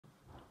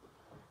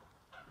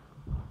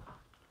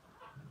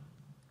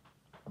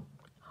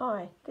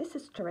Hi, this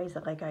is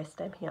Teresa Lego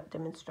Stampin' Up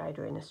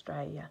demonstrator in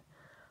Australia.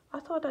 I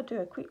thought I'd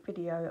do a quick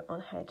video on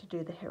how to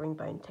do the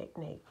herringbone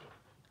technique.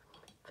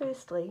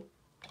 Firstly,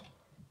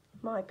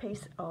 my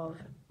piece of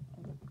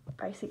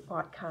basic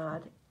white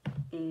card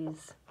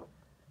is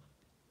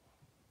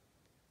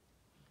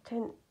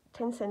 10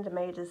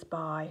 centimetres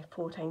by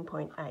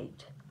 14.8,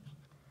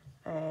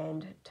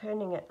 and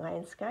turning it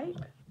landscape,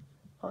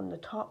 on the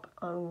top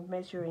I'm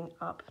measuring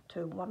up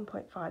to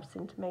 1.5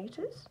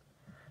 centimetres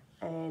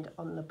and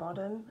on the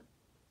bottom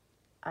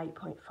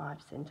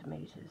 8.5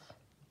 centimetres.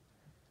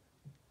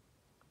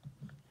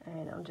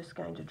 And I'm just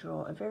going to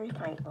draw a very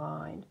faint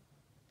line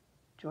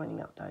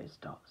joining up those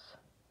dots.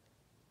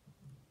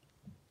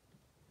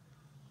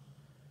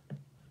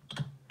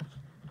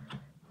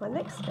 My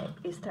next step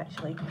is to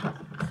actually cut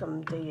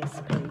some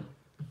DSP,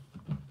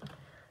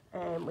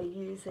 and we're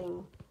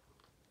using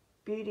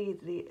Beauty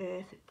of the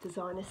Earth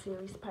Designer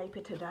Series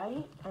paper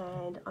today,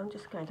 and I'm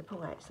just going to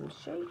pull out some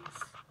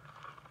sheets.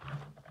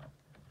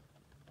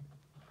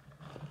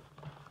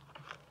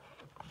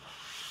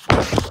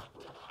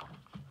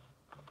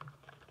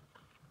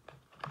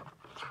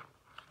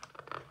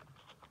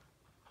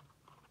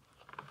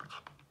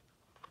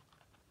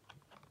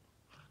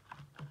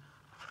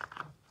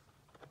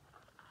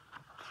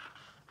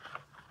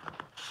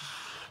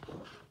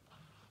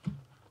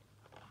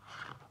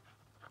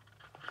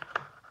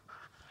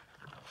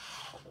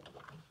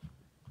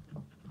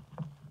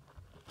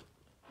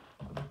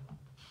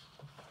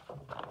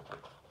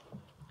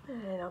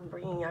 And I'm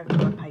bringing over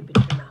my paper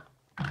trimmer.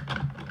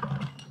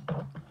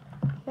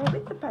 Now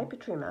with the paper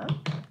trimmer,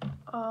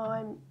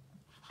 I'm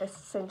a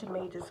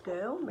centimetres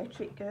girl,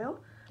 metric girl,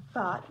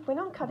 but when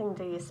I'm cutting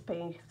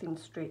DSP thin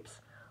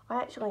strips,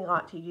 I actually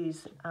like to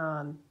use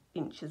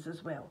inches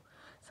as well.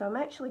 So I'm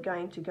actually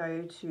going to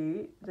go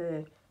to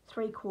the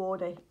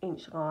 3/4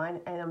 inch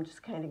line, and I'm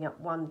just counting up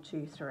 1,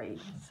 2, 3.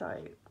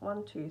 So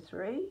 1, 2,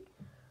 3,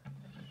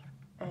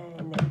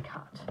 and then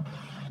cut.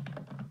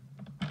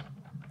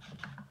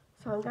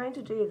 So I'm going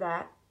to do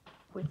that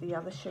with the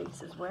other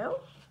sheets as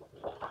well.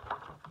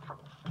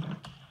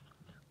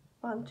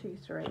 1, 2,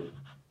 3.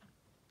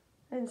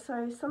 And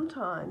so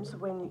sometimes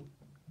when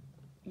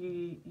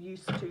you're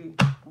used to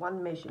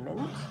one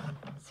measurement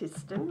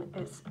system,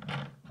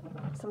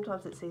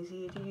 sometimes it's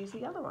easier to use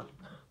the other one.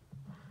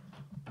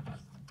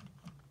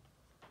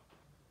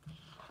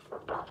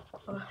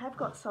 I have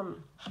got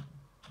some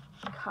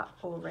cut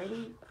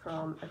already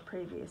from a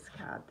previous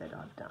card that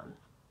I've done.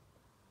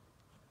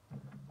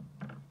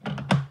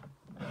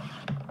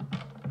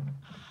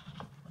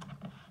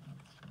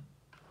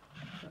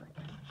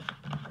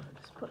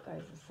 Put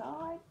those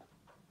aside.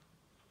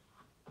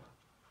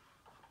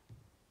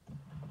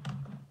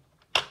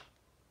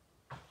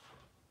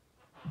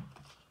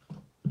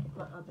 Get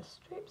my other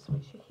strips,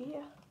 which are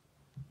here.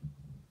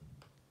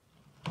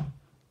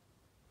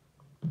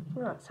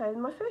 Right, so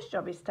my first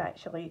job is to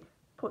actually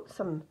put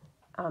some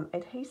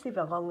adhesive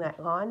along that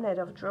line that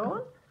I've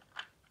drawn.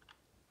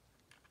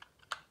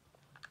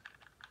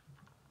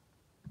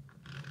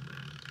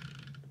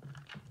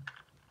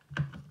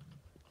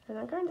 And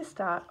I'm going to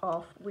start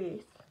off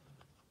with,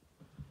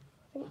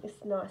 I think,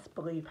 this nice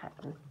blue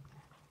pattern.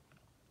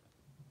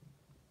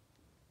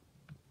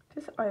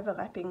 Just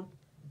overlapping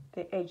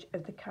the edge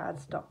of the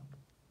cardstock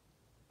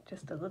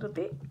just a little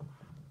bit.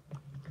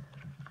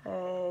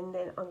 And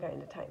then I'm going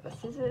to take the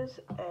scissors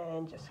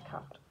and just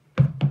cut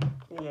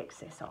the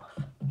excess off.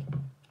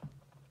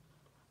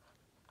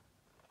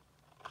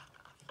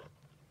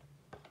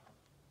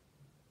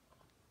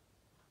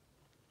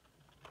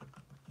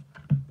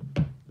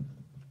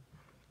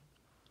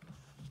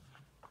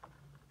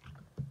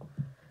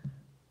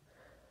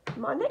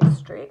 My next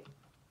strip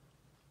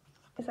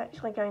is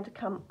actually going to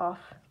come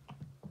off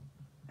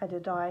at a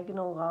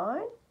diagonal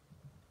line,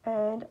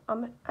 and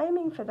I'm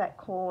aiming for that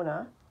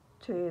corner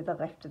to the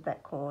left of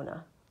that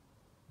corner,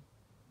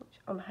 which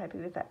I'm happy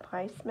with that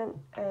placement.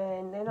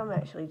 And then I'm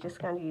actually just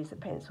going to use a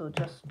pencil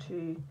just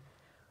to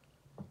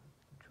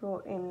draw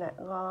in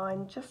that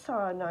line, just so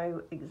I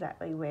know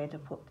exactly where to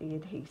put the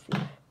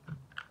adhesive.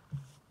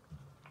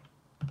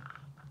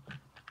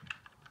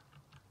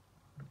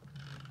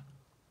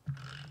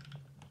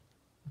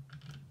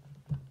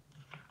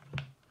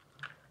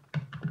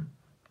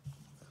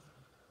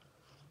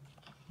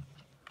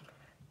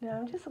 Now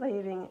I'm just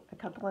leaving a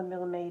couple of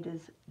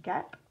millimetres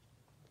gap,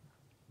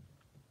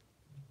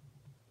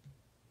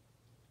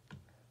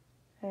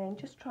 and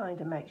just trying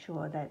to make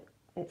sure that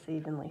it's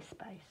evenly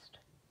spaced.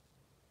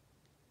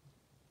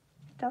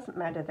 It doesn't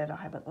matter that I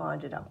haven't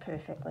lined it up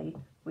perfectly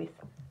with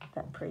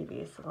that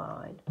previous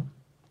line,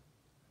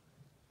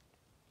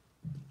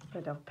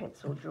 but I've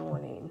pencil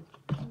drawn in.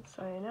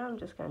 So now I'm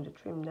just going to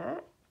trim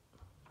that.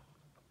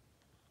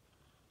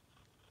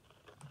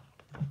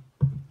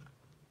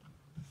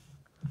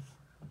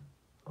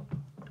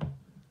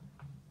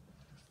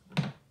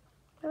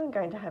 I'm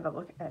going to have a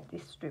look at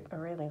this strip. I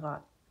really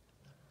like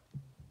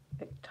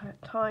it.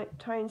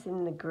 Tones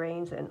in the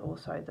greens and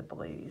also the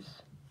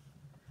blues.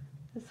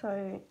 And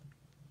so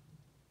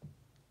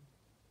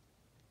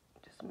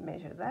just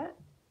measure that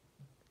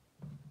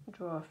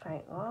draw a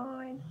faint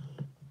line.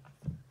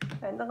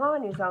 And the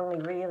line is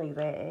only really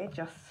there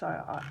just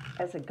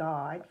as a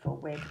guide for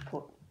where to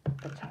put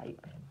the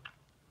tape.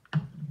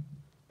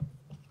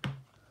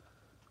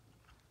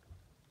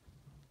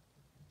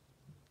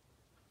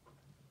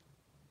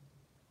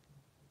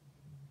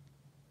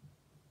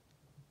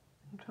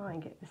 And try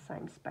and get the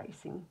same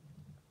spacing.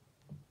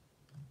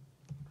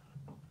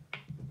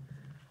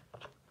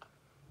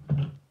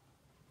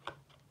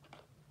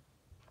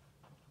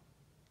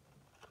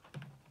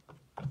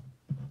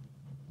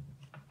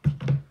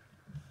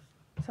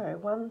 So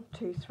 1,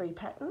 2, 3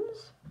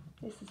 patterns.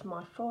 This is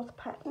my 4th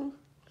pattern,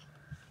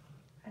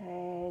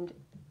 and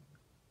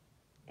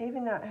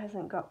even though it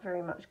hasn't got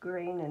very much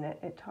green in it,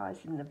 it ties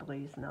in the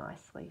blues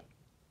nicely.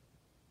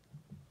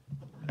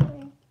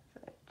 Okay, so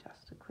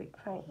just a quick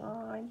faint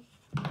line.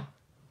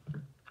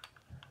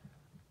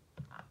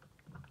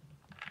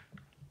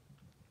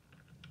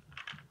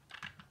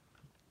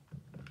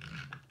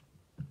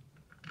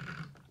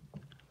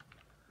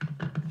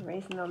 The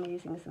reason I'm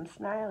using some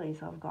snail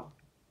is I've got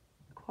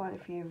quite a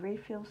few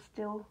refills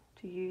still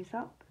to use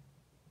up.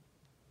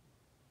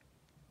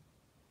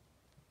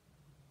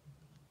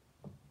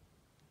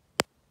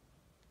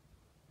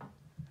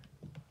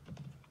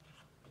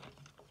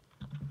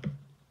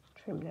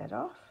 Trim that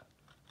off.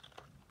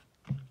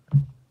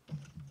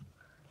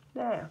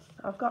 Now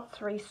I've got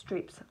 3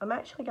 strips. I'm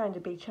actually going to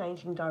be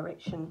changing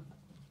direction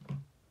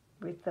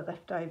with the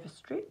leftover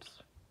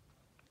strips.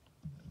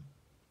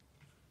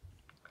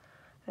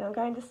 And I'm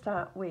going to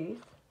start with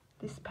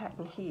this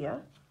pattern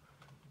here,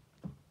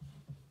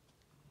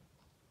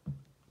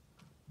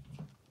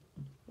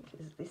 which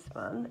is this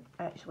one,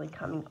 actually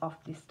coming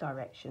off this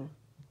direction,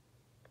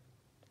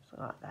 just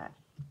like that.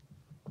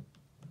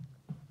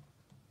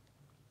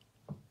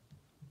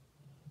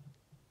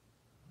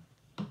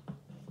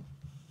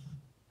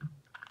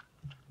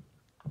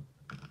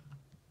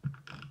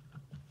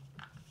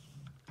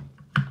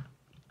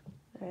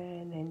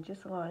 And then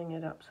just lining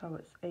it up so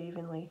it's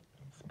evenly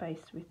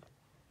spaced with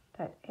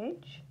that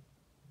edge.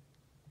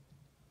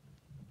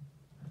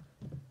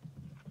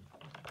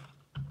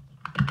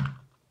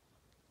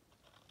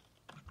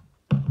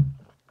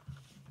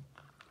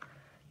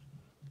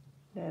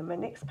 Now my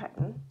next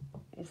pattern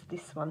is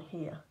this one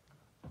here.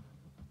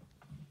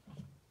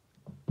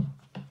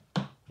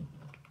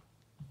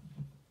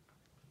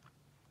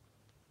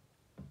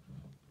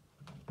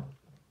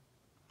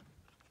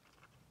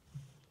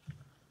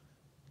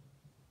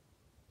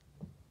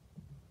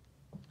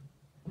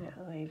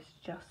 That leaves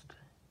just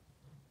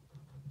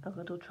a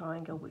little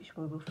triangle which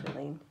we will fill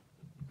in.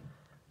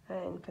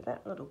 And for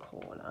that little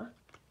corner,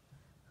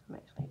 I'm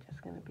actually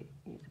just going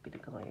to use a bit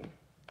of glue.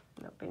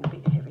 And I've been a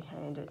bit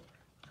heavy-handed,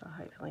 so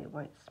hopefully it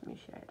won't smush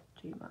out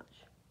too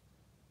much.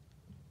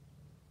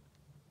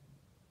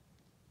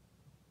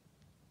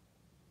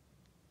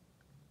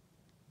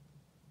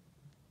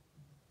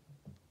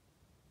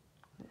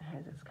 It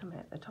has its come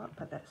out the top,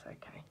 but that's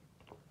okay.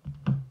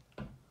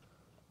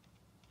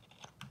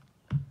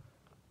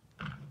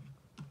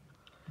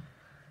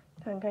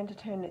 So I'm going to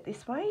turn it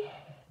this way.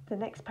 The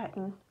next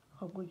pattern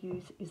I will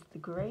use is the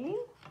green,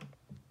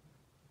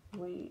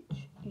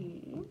 which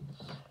is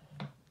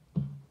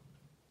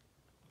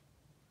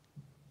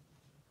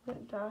a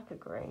darker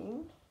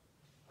green.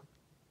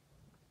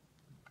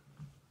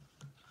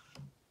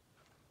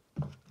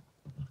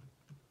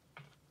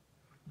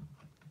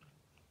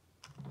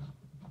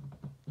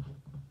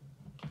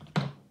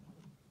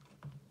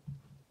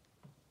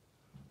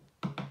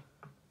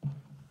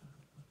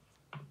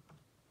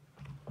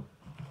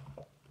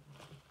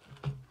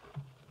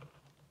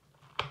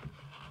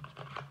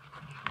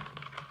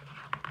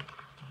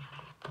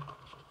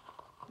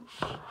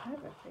 I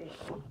have a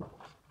feeling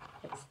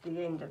it's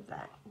the end of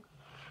that.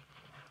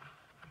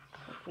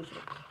 What is it?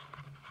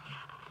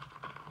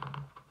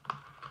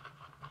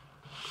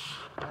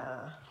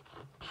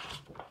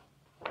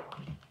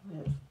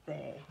 It's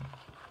there.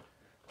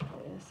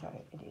 So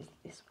it is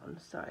this one.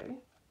 So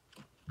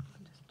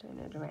I'll just turn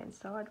it around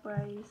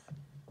sideways.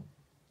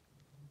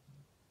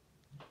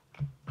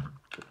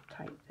 Put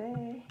tape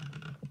there.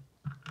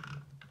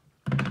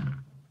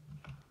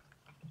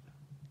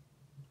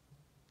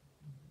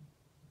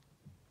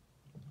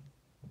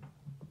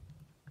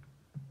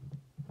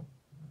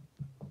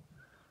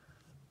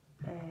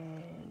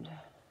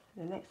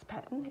 The next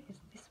pattern is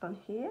this one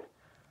here,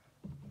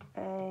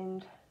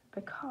 and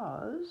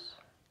because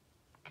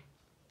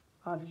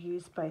I've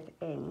used both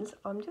ends,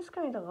 I'm just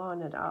going to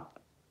line it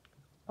up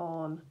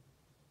on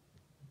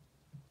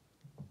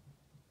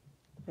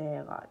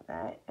there like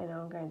that, and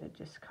I'm going to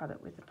just cut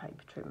it with a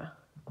paper trimmer.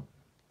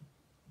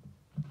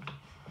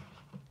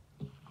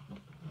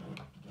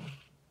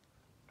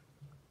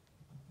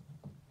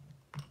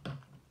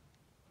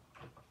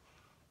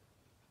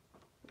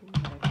 And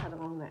I'm going to cut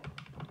along that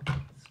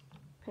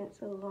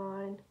pencil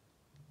line.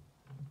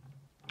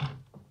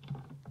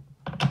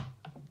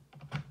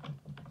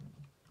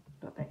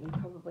 Not that you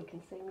probably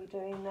can see me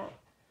doing that.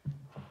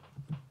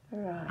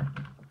 Alright.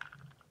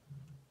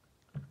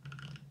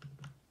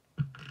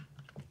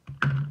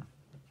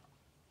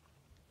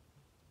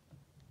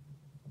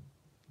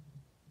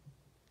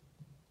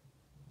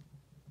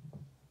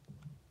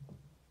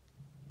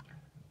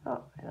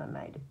 I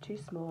made it too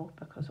small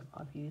because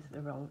I've used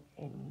the wrong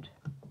end.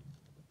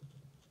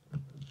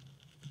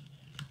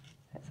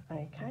 That's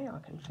okay, I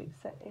can fix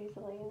that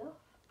easily enough.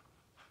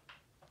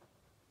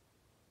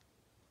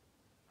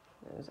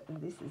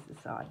 This is the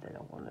side that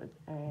I wanted,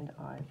 and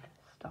I've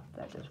stuffed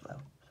that as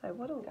well. So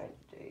what I'm going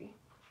to do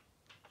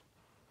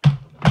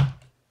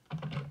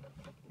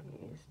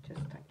is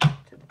just take that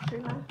to the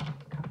trimmer,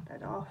 cut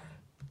that off,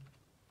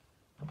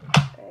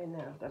 and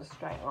now I've got a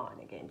straight line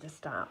again to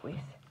start with.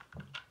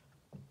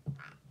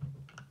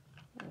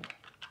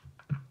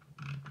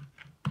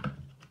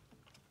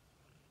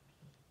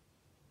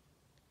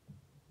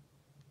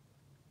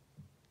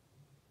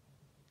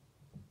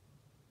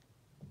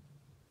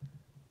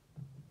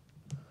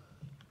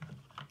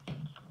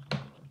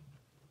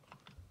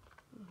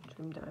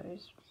 Trim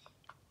those.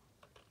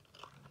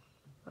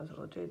 Might as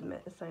well do them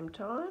at the same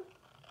time.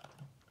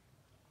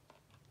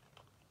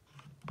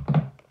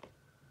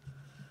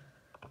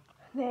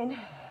 Then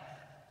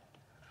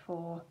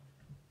for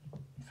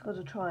this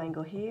little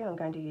triangle here, I'm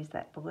going to use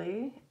that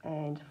blue,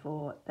 and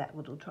for that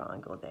little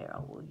triangle there, I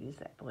will use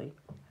that blue.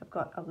 I've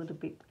got a little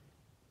bit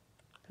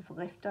of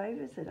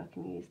leftovers that I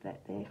can use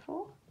that there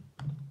for.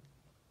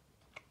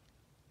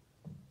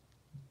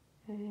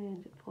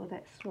 And for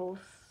that small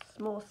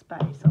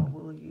space, I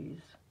will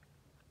use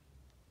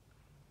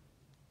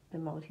the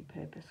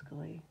multi-purpose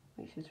glue,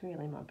 which is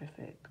really my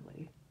preferred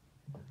glue.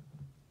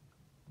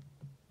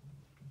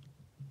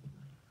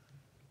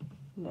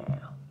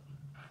 Now,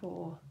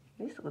 for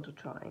this little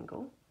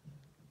triangle,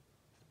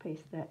 this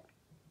piece that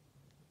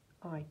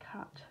I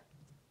cut,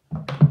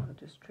 I'll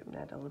just trim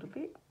that a little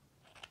bit,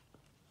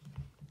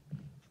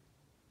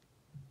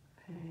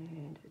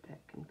 and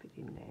that can fit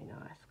in there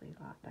nicely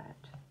like that.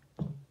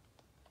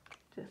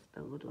 Just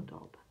a little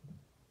dob.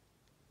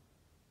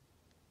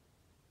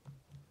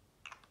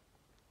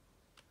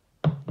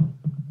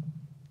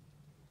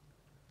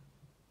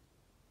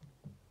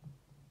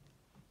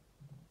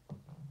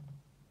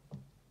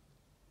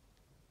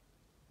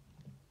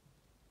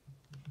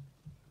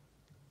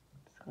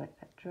 Just let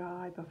that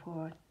dry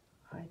before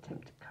I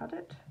attempt to cut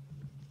it.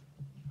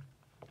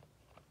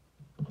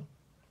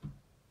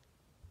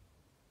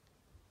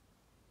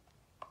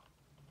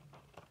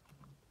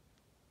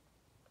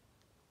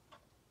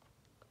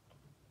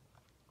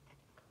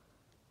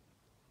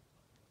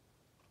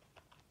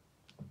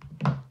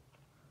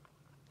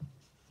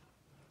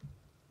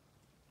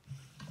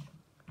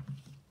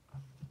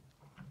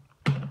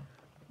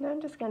 Now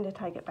I'm just going to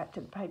take it back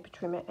to the paper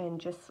trimmer and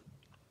just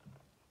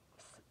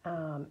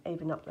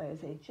even up those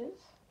edges.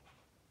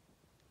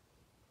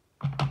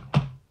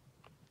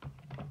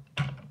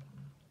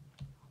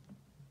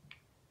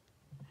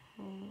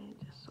 And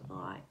just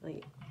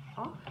slightly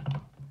off.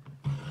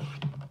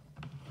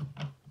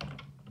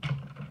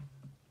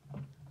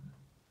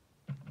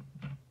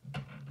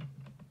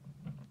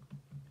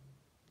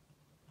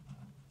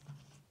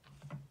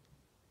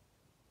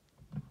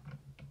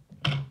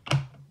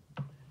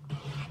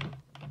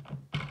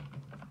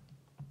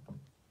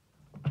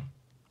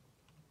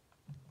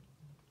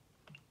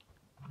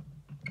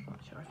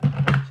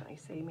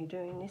 See me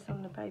doing this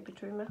on the paper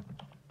trimmer.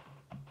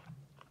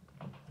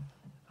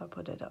 If I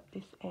put it up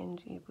this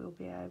end, you will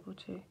be able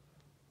to.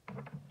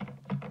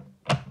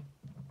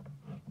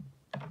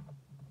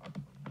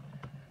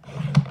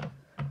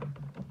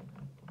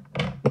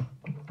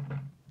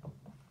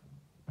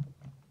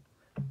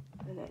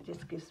 And that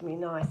just gives me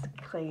nice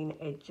clean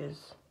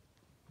edges.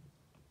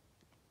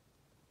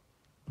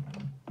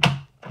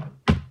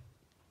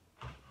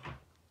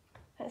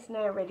 That's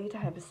now ready to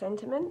have a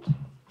sentiment.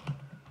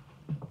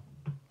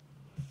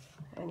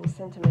 And the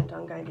sentiment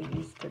I'm going to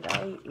use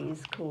today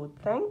is called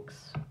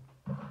Thanks,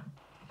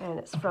 and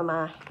it's from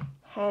a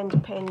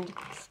hand-penned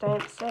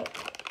stamp set.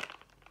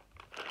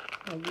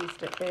 I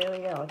used it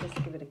earlier, I'll just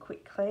give it a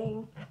quick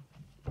clean.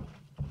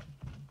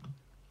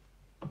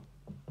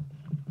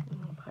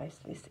 I'll place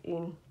this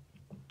in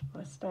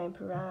my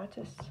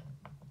stamparatus.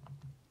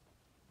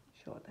 Make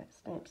sure that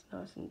stamp's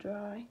nice and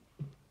dry.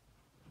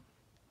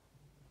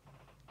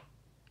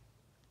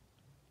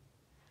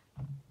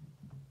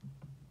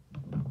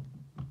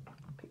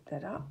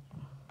 That up,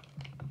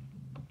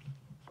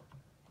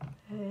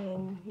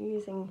 and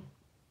using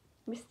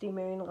Misty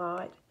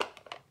Moonlight,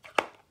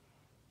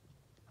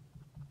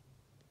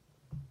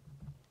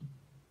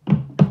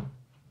 stamp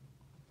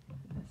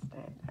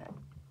that.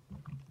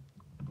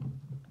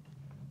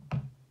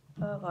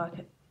 I like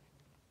it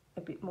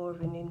a bit more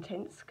of an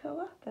intense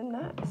colour than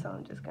that, so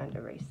I'm just going to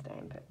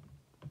restamp it.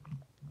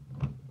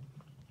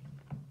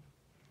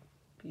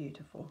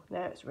 Beautiful.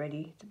 Now it's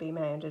ready to be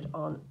mounted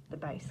on the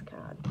base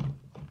card.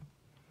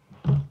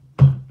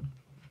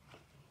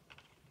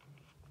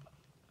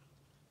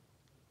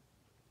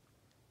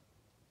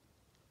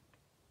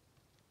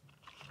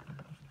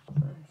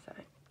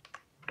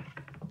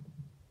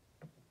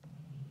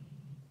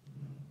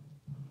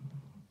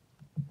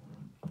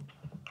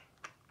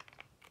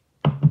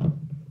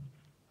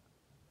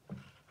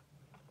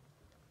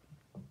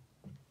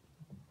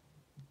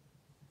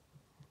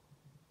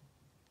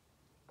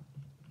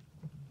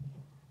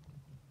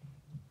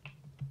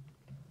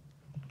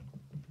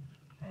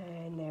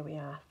 And there we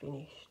are,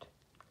 finished.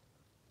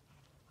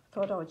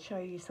 Thought I would show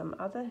you some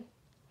other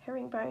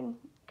herringbone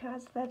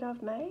cards that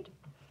I've made.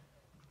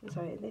 And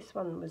so this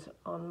one was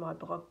on my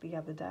blog the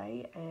other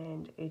day,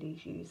 and it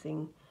is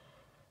using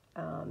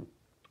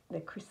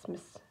the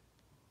Christmas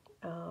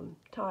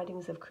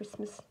Tidings of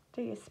Christmas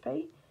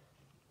DSP.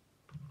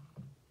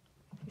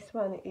 This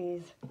one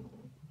is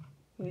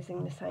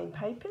using the same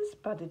papers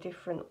but a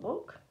different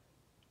look.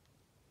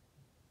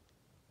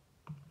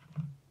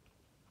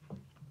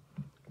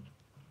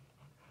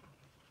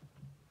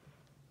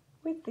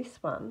 With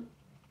this one,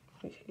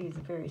 which is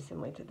very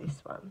similar to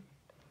this one,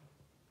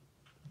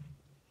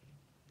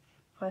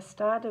 I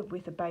started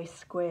with a base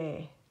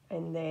square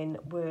and then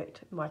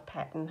worked my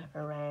pattern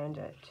around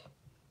it.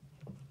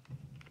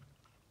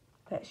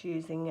 That's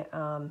using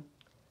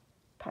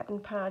Pattern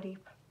Party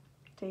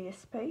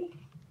DSP.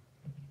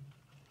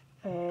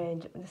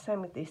 And the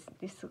same with this.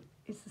 This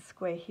is the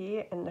square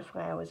here and the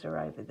flowers are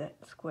over that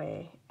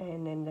square,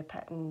 and then the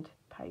patterned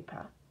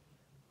paper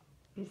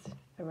is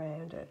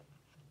around it.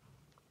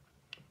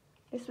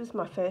 This was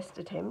my first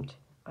attempt.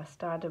 I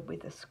started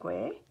with a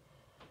square.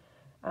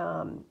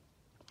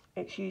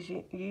 It's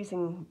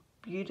using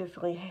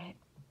beautifully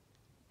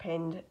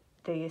penned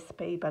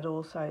DSP, but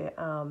also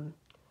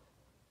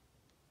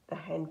the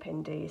hand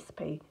pen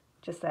DSP,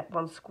 just that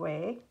one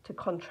square to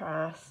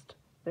contrast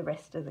the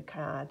rest of the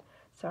card.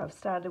 So I've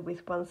started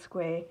with one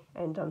square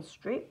and done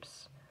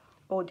strips,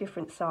 all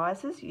different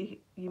sizes.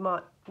 You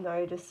might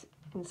notice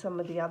in some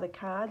of the other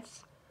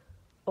cards,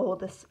 all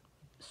the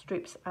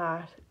strips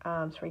are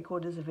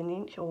 3/4 of an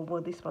inch, or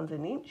well, this one's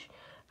an inch,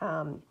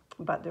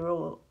 but they're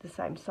all the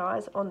same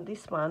size. On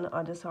this one,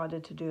 I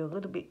decided to do a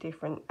little bit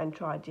different and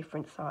try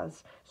different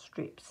size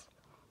strips.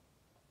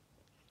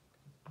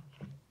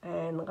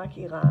 And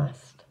lucky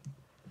last,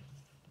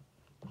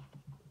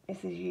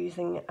 this is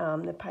using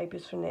the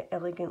papers from the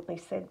Elegantly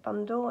Said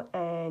bundle,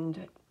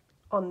 and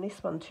on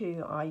this one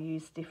too I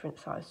used different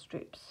size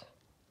strips,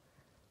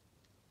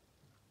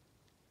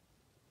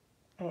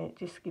 and it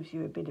just gives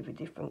you a bit of a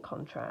different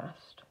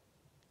contrast.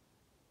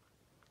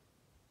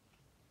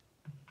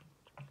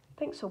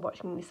 Thanks for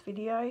watching this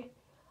video.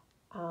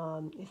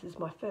 This is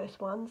my first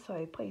one,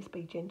 so please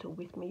be gentle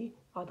with me.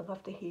 I'd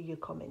love to hear your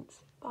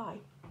comments.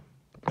 Bye.